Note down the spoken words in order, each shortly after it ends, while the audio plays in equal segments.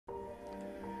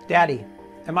Daddy,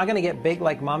 am I going to get big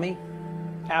like Mommy?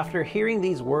 After hearing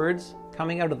these words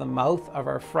coming out of the mouth of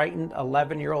our frightened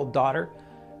 11-year-old daughter,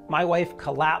 my wife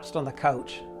collapsed on the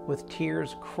couch with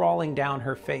tears crawling down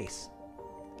her face.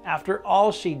 After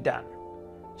all she'd done,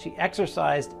 she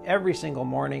exercised every single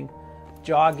morning,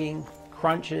 jogging,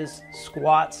 crunches,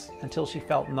 squats, until she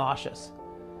felt nauseous.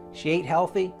 She ate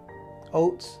healthy: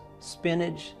 oats,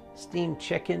 spinach, steamed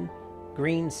chicken,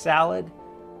 green salad,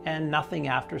 and nothing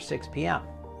after 6 p.m.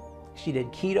 She did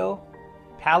keto,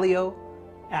 paleo,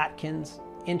 Atkins,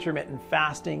 intermittent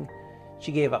fasting.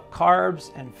 She gave up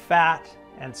carbs and fat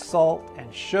and salt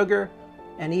and sugar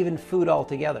and even food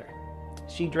altogether.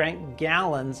 She drank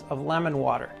gallons of lemon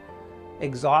water.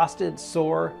 Exhausted,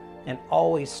 sore, and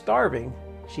always starving,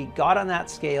 she got on that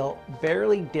scale,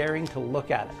 barely daring to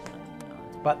look at it.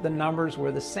 But the numbers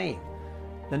were the same.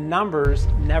 The numbers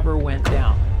never went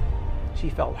down. She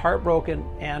felt heartbroken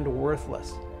and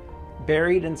worthless,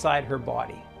 buried inside her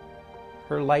body.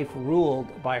 Her life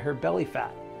ruled by her belly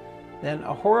fat. Then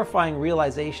a horrifying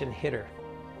realization hit her.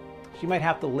 She might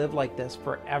have to live like this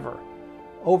forever,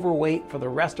 overweight for the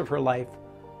rest of her life,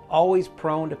 always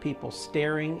prone to people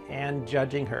staring and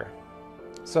judging her.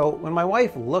 So when my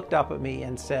wife looked up at me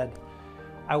and said,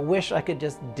 "I wish I could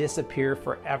just disappear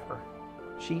forever,"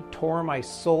 she tore my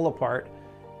soul apart,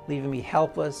 leaving me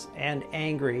helpless and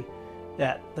angry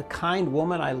that the kind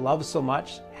woman I love so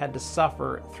much had to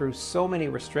suffer through so many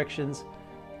restrictions,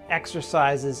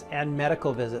 exercises, and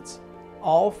medical visits,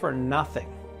 all for nothing.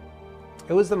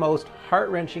 It was the most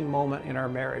heart-wrenching moment in our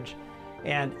marriage,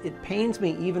 and it pains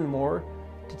me even more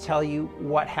to tell you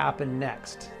what happened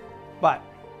next. But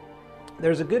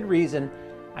there's a good reason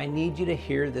I need you to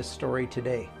hear this story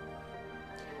today.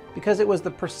 Because it was the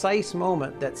precise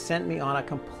moment that sent me on a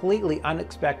completely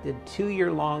unexpected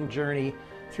 2-year-long journey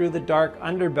through the dark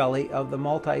underbelly of the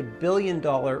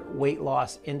multi-billion-dollar weight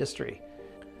loss industry,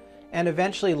 and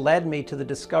eventually led me to the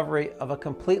discovery of a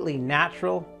completely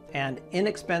natural and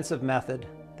inexpensive method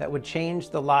that would change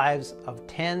the lives of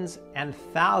tens and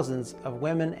thousands of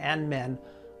women and men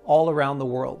all around the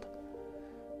world.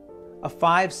 A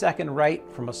 5-second write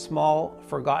from a small,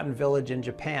 forgotten village in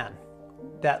Japan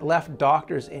that left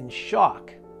doctors in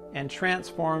shock and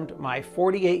transformed my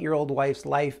 48-year-old wife's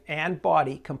life and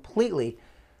body completely,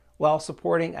 while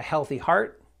supporting a healthy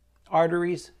heart,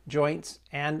 arteries, joints,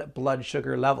 and blood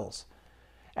sugar levels.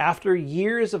 After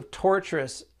years of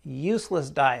torturous, useless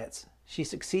diets, she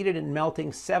succeeded in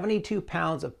melting 72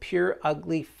 pounds of pure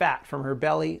ugly fat from her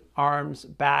belly, arms,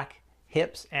 back,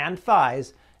 hips, and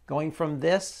thighs, going from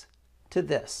this to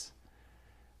this.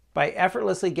 By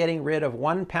effortlessly getting rid of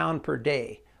 1 pound per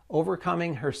day,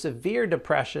 overcoming her severe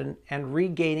depression, and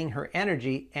regaining her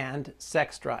energy and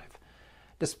sex drive.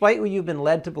 Despite what you've been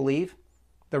led to believe,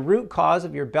 the root cause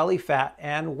of your belly fat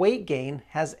and weight gain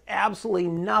has absolutely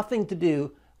nothing to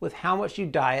do with how much you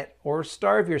diet or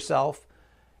starve yourself,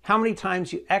 how many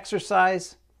times you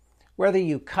exercise, whether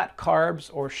you cut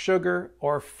carbs or sugar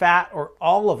or fat or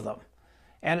all of them.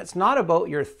 And it's not about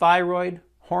your thyroid,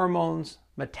 hormones,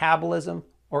 metabolism,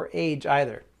 or age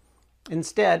either.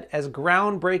 Instead, as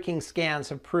groundbreaking scans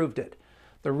have proved it,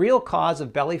 the real cause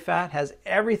of belly fat has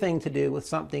everything to do with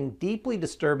something deeply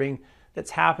disturbing that's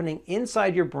happening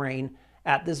inside your brain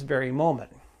at this very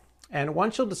moment. And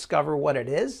once you'll discover what it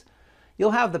is, you'll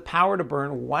have the power to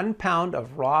burn 1 pound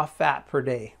of raw fat per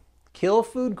day, kill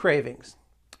food cravings,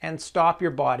 and stop your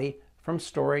body from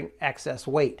storing excess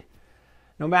weight.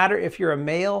 No matter if you're a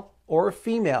male or a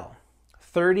female,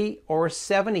 30 or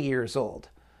 70 years old,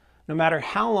 no matter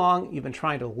how long you've been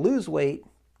trying to lose weight,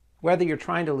 whether you're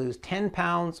trying to lose 10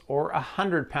 pounds or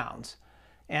 100 pounds,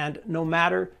 and no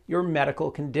matter your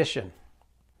medical condition.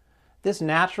 This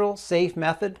natural, safe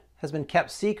method has been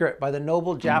kept secret by the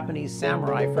noble Japanese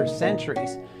samurai for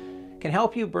centuries, can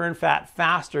help you burn fat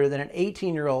faster than an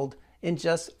 18-year-old in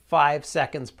just 5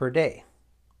 seconds per day.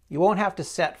 You won't have to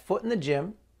set foot in the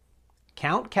gym,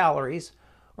 count calories,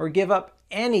 or give up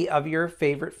any of your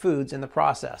favorite foods in the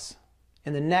process.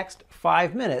 In the next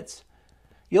 5 minutes,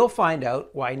 you'll find out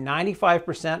why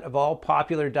 95% of all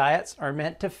popular diets are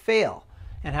meant to fail,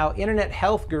 and how internet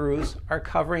health gurus are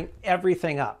covering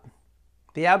everything up.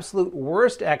 The absolute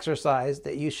worst exercise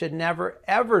that you should never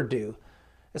ever do,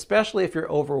 especially if you're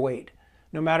overweight,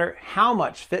 no matter how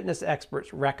much fitness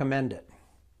experts recommend it.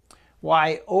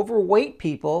 Why overweight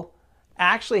people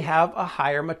actually have a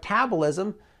higher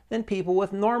metabolism than people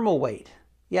with normal weight,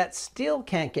 yet still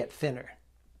can't get thinner.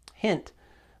 Hint: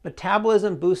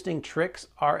 metabolism boosting tricks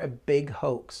are a big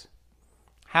hoax.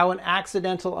 How an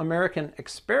accidental American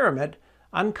experiment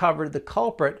uncovered the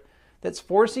culprit that's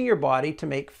forcing your body to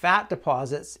make fat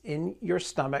deposits in your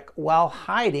stomach while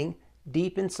hiding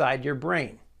deep inside your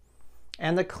brain.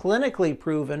 And the clinically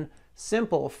proven,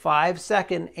 simple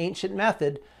 5-second ancient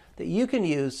method that you can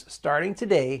use starting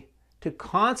today to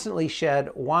constantly shed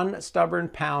one stubborn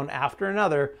pound after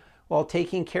another while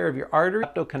taking care of your artery.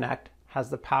 Leptoconnect has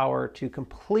the power to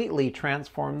completely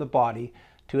transform the body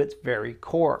to its very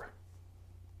core.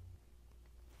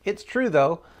 It's true,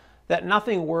 though, that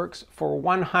nothing works for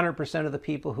 100% of the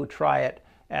people who try it,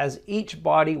 as each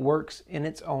body works in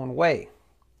its own way.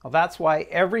 Well, that's why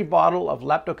every bottle of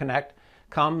Leptoconnect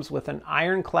comes with an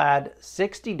ironclad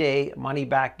 60-day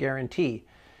money-back guarantee.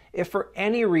 If for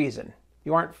any reason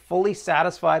you aren't fully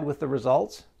satisfied with the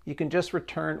results, you can just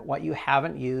return what you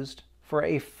haven't used for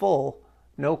a full,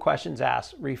 no questions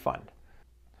asked refund.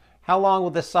 How long will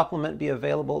this supplement be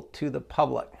available to the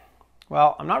public?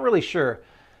 Well, I'm not really sure,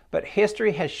 but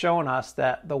history has shown us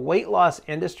that the weight loss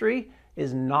industry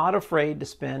is not afraid to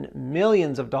spend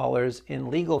millions of dollars in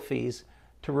legal fees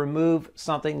to remove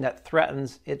something that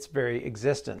threatens its very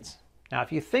existence. Now,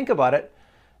 if you think about it,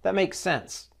 that makes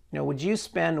sense. Would you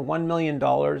spend $1 million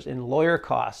in lawyer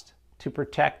costs to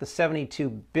protect the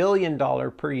 $72 billion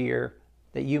per year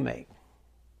that you make?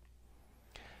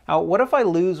 Now, what if I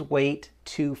lose weight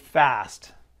too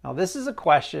fast? Now, this is a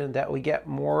question that we get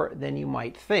more than you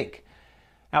might think.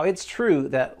 Now, it's true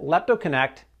that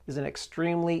Leptoconnect is an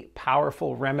extremely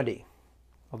powerful remedy.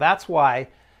 Well, that's why,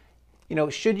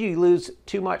 should you lose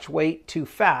too much weight too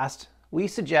fast, we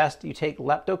suggest you take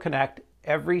Leptoconnect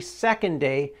every second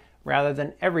day rather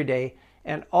than every day,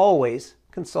 and always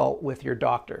consult with your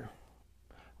doctor.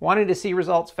 Wanting to see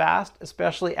results fast,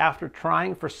 especially after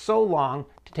trying for so long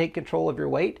to take control of your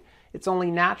weight, it's only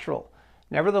natural.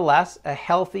 Nevertheless, a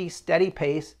healthy, steady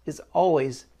pace is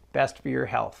always best for your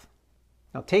health.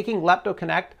 Now, taking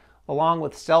Leptoconnect along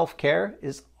with self-care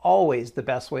is always the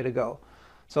best way to go.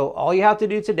 So all you have to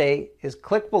do today is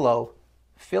click below,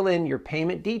 fill in your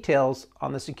payment details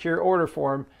on the secure order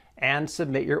form, and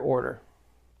submit your order.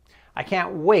 I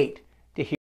can't wait